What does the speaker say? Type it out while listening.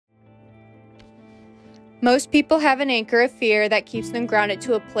Most people have an anchor of fear that keeps them grounded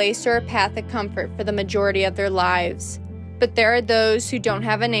to a place or a path of comfort for the majority of their lives. But there are those who don't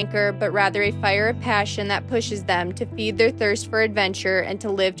have an anchor, but rather a fire of passion that pushes them to feed their thirst for adventure and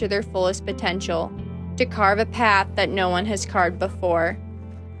to live to their fullest potential, to carve a path that no one has carved before.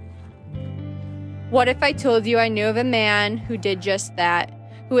 What if I told you I knew of a man who did just that?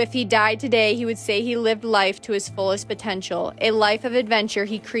 Who, if he died today, he would say he lived life to his fullest potential, a life of adventure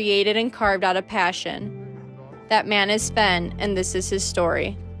he created and carved out of passion. That man is Sven, and this is his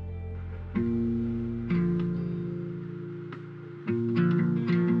story.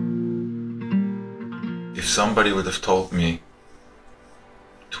 If somebody would have told me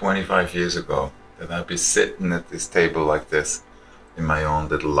 25 years ago that I'd be sitting at this table like this in my own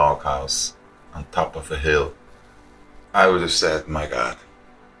little log house on top of a hill, I would have said, my God,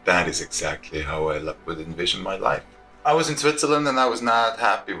 that is exactly how I would envision my life. I was in Switzerland and I was not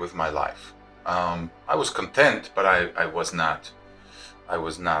happy with my life. I was content, but I was not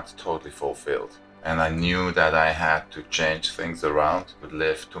totally fulfilled. And I knew that I had to change things around to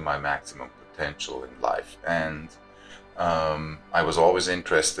live to my maximum potential in life. And I was always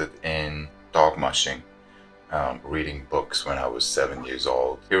interested in dog mushing, reading books when I was 7 years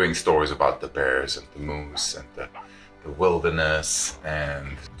old, hearing stories about the bears and the moose and the wilderness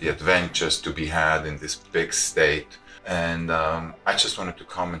and the adventures to be had in this big state. And I just wanted to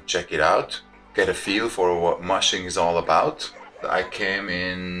come and check it out, get a feel for what mushing is all about. I came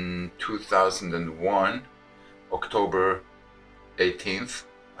in 2001, October 18th,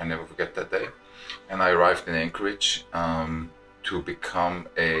 I never forget that day, and I arrived in Anchorage to become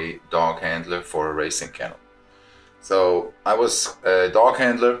a dog handler for a racing kennel. So I was a dog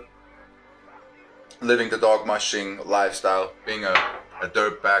handler, living the dog mushing lifestyle, being a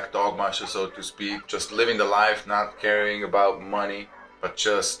dirtbag dog musher, so to speak, just living the life, not caring about money, but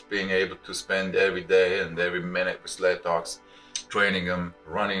just being able to spend every day and every minute with sled dogs, training them,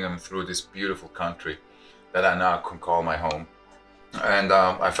 running them through this beautiful country that I now can call my home. And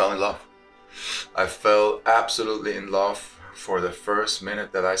I fell in love. I fell absolutely in love for the first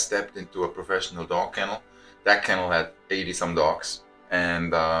minute that I stepped into a professional dog kennel. That kennel had 80 some dogs,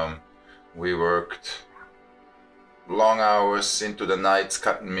 and we worked long hours into the nights,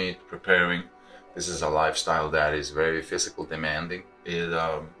 cutting meat, preparing. This is a lifestyle that is very physical demanding. It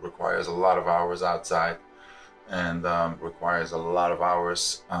requires a lot of hours outside and requires a lot of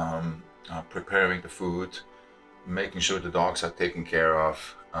hours preparing the food, making sure the dogs are taken care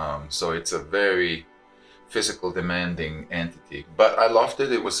of. So it's a very physical demanding entity. But I loved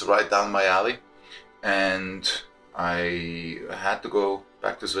it. It was right down my alley. And I had to go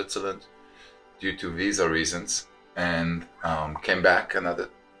back to Switzerland due to visa reasons, and came back another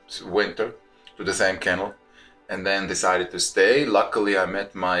winter to the same kennel, and then decided to stay. Luckily, I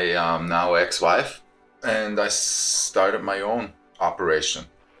met my now ex-wife, and I started my own operation.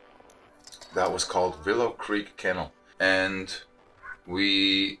 That was called Willow Creek Kennel, and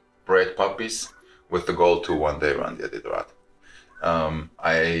we bred puppies with the goal to one day run the Iditarod.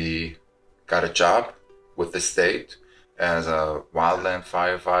 I got a job with the state as a wildland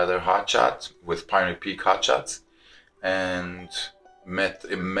firefighter hotshot with Pioneer Peak Hotshots, and met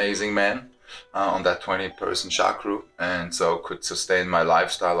amazing men on that 20-person shot crew, and so could sustain my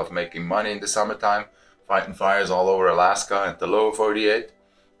lifestyle of making money in the summertime, fighting fires all over Alaska and the lower 48,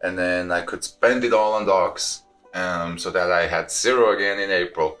 and then I could spend it all on dogs, so that I had zero again in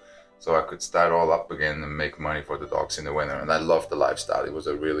April, so I could start all up again and make money for the dogs in the winter. And I loved the lifestyle. It was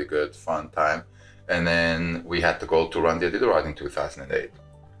a really good, fun time. And then we had the goal to run the Iditarod in 2008.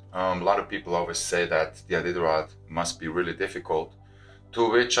 A lot of people always say that the Iditarod must be really difficult, to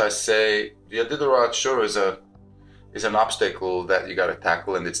which I say the Iditarod sure is an obstacle that you got to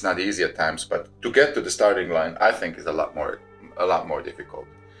tackle, and it's not easy at times, but to get to the starting line, I think is a lot more difficult.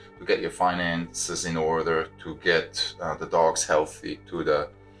 To get your finances in order, to get the dogs healthy to the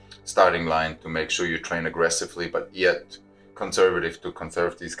starting line, to make sure you train aggressively but yet conservative, to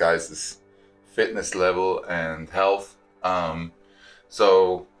conserve these guys' fitness level and health.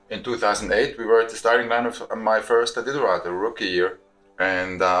 So in 2008 we were at the starting line of my first Iditarod, the rookie year,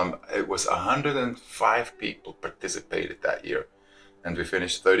 and it was 105 people participated that year, and we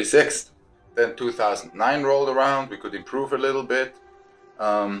finished 36th. Then 2009 rolled around, we could improve a little bit.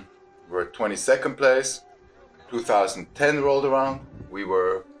 We were 22nd place. 2010 rolled around, we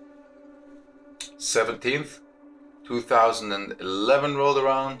were 17th. 2011 rolled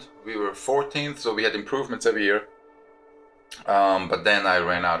around, we were 14th, so we had improvements every year. But then I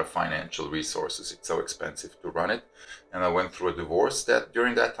ran out of financial resources. It's so expensive to run it, and I went through a divorce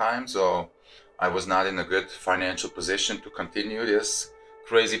during that time, so I was not in a good financial position to continue this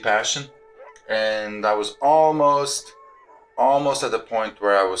crazy passion. and I was almost at the point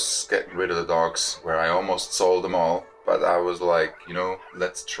where I was getting rid of the dogs, where I almost sold them all. But I was like, you know,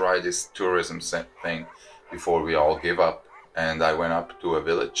 let's try this tourism thing before we all give up. And I went up to a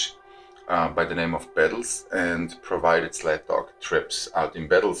village by the name of Bedels and provided sled dog trips out in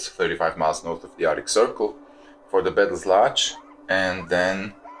Bedels, 35 miles north of the Arctic Circle, for the Bedels Lodge, and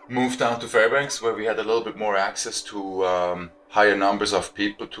then moved down to Fairbanks, where we had a little bit more access to higher numbers of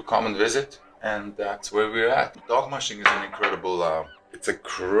people to come and visit, and that's where we're at. Dog mushing is an incredible, it's an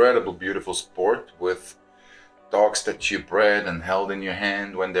incredible, beautiful sport with dogs that you bred and held in your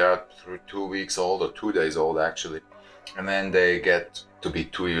hand when they are 2 weeks old, or 2 days old actually, and then they get to be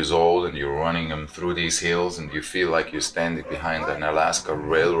 2 years old, and you're running them through these hills, and you feel like you're standing behind an Alaska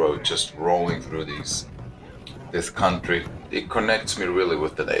railroad just rolling through this country. It connects me really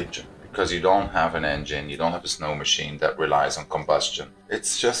with the nature, because you don't have an engine, you don't have a snow machine that relies on combustion.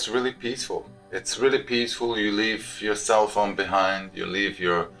 It's just really peaceful. It's really peaceful. You leave your cell phone behind, you leave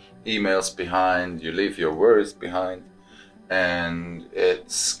your emails behind, you leave your worries behind, and it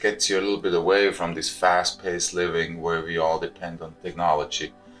gets you a little bit away from this fast-paced living where we all depend on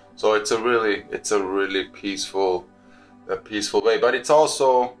technology. So it's a really peaceful way, but it's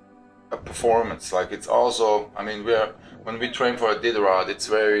also a performance. Like, it's also, I mean, when we train for Iditarod, it's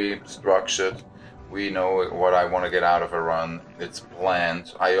very structured. We know what I want to get out of a run. It's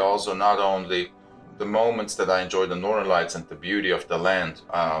planned. I also, not only the moments that I enjoy, the northern lights and the beauty of the land,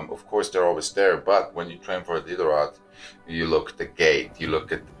 of course they're always there, but when you train for Iditarod, you look at the gait, you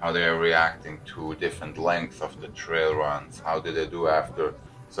look at how they're reacting to different lengths of the trail runs, how did they do after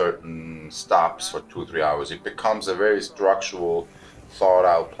certain stops for 2-3 hours. It becomes a very structural, thought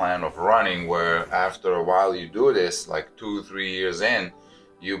out plan of running, where after a while you do this, like 2-3 years in,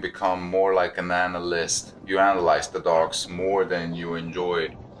 you become more like an analyst. You analyze the dogs more than you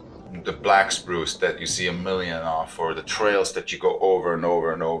enjoy the black spruce that you see a million of, or the trails that you go over and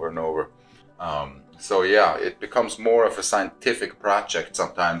over and over and over. So yeah, it becomes more of a scientific project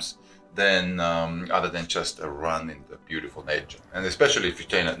sometimes than other than just a run in the beautiful nature. And especially if you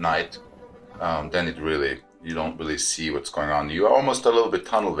train at night, then you don't really see what's going on. You're almost a little bit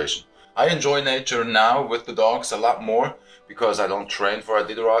tunnel vision. I enjoy nature now with the dogs a lot more because I don't train for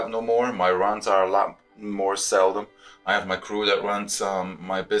Iditarod no more. My runs are a lot more seldom. I have my crew that runs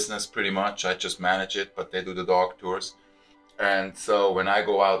my business pretty much. I just manage it, but they do the dog tours. And so when I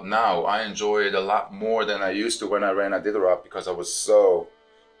go out now, I enjoy it a lot more than I used to when I ran Iditarod, because I was so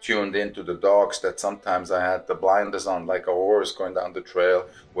tuned into the dogs that sometimes I had the blinders on, like a horse going down the trail,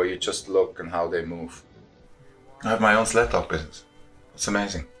 where you just look and how they move. I have my own sled dog business. It's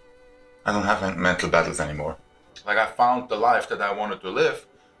amazing. I don't have mental battles anymore. Like, I found the life that I wanted to live.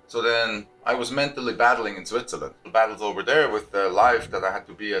 So then I was mentally battling in Switzerland. The battles over there with the life that I had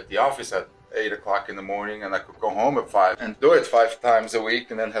to be at the office at 8 o'clock in the morning, and I could go home at 5 and do it 5 times a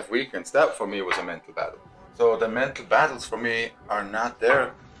week and then have weekends. That for me was a mental battle. So the mental battles for me are not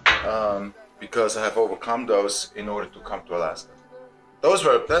there because I have overcome those in order to come to Alaska.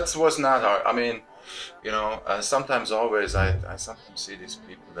 That was not hard. I mean, you know, sometimes I sometimes see these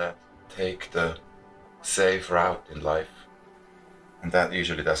people that take the safe route in life, and that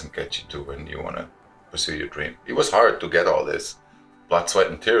usually doesn't get you to when you want to pursue your dream. It was hard to get all this. Blood, sweat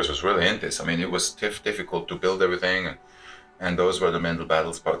and tears was really in this. I mean, it was difficult to build everything, and those were the mental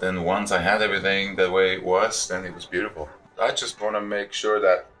battles. But then once I had everything the way it was, then it was beautiful. I just want to make sure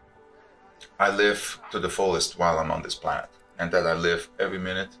that I live to the fullest while I'm on this planet, and that I live every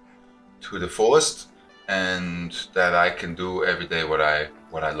minute to the fullest, and that I can do every day what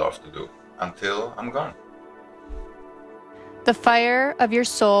I love to do until I'm gone. The fire of your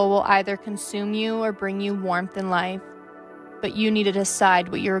soul will either consume you or bring you warmth in life, but you need to decide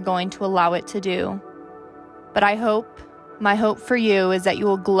what you're going to allow it to do. But my hope for you is that you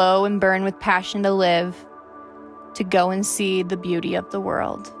will glow and burn with passion to live, to go and see the beauty of the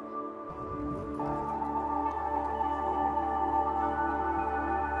world.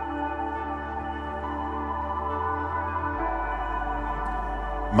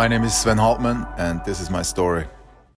 My name is Sven Haltmann, and this is my story.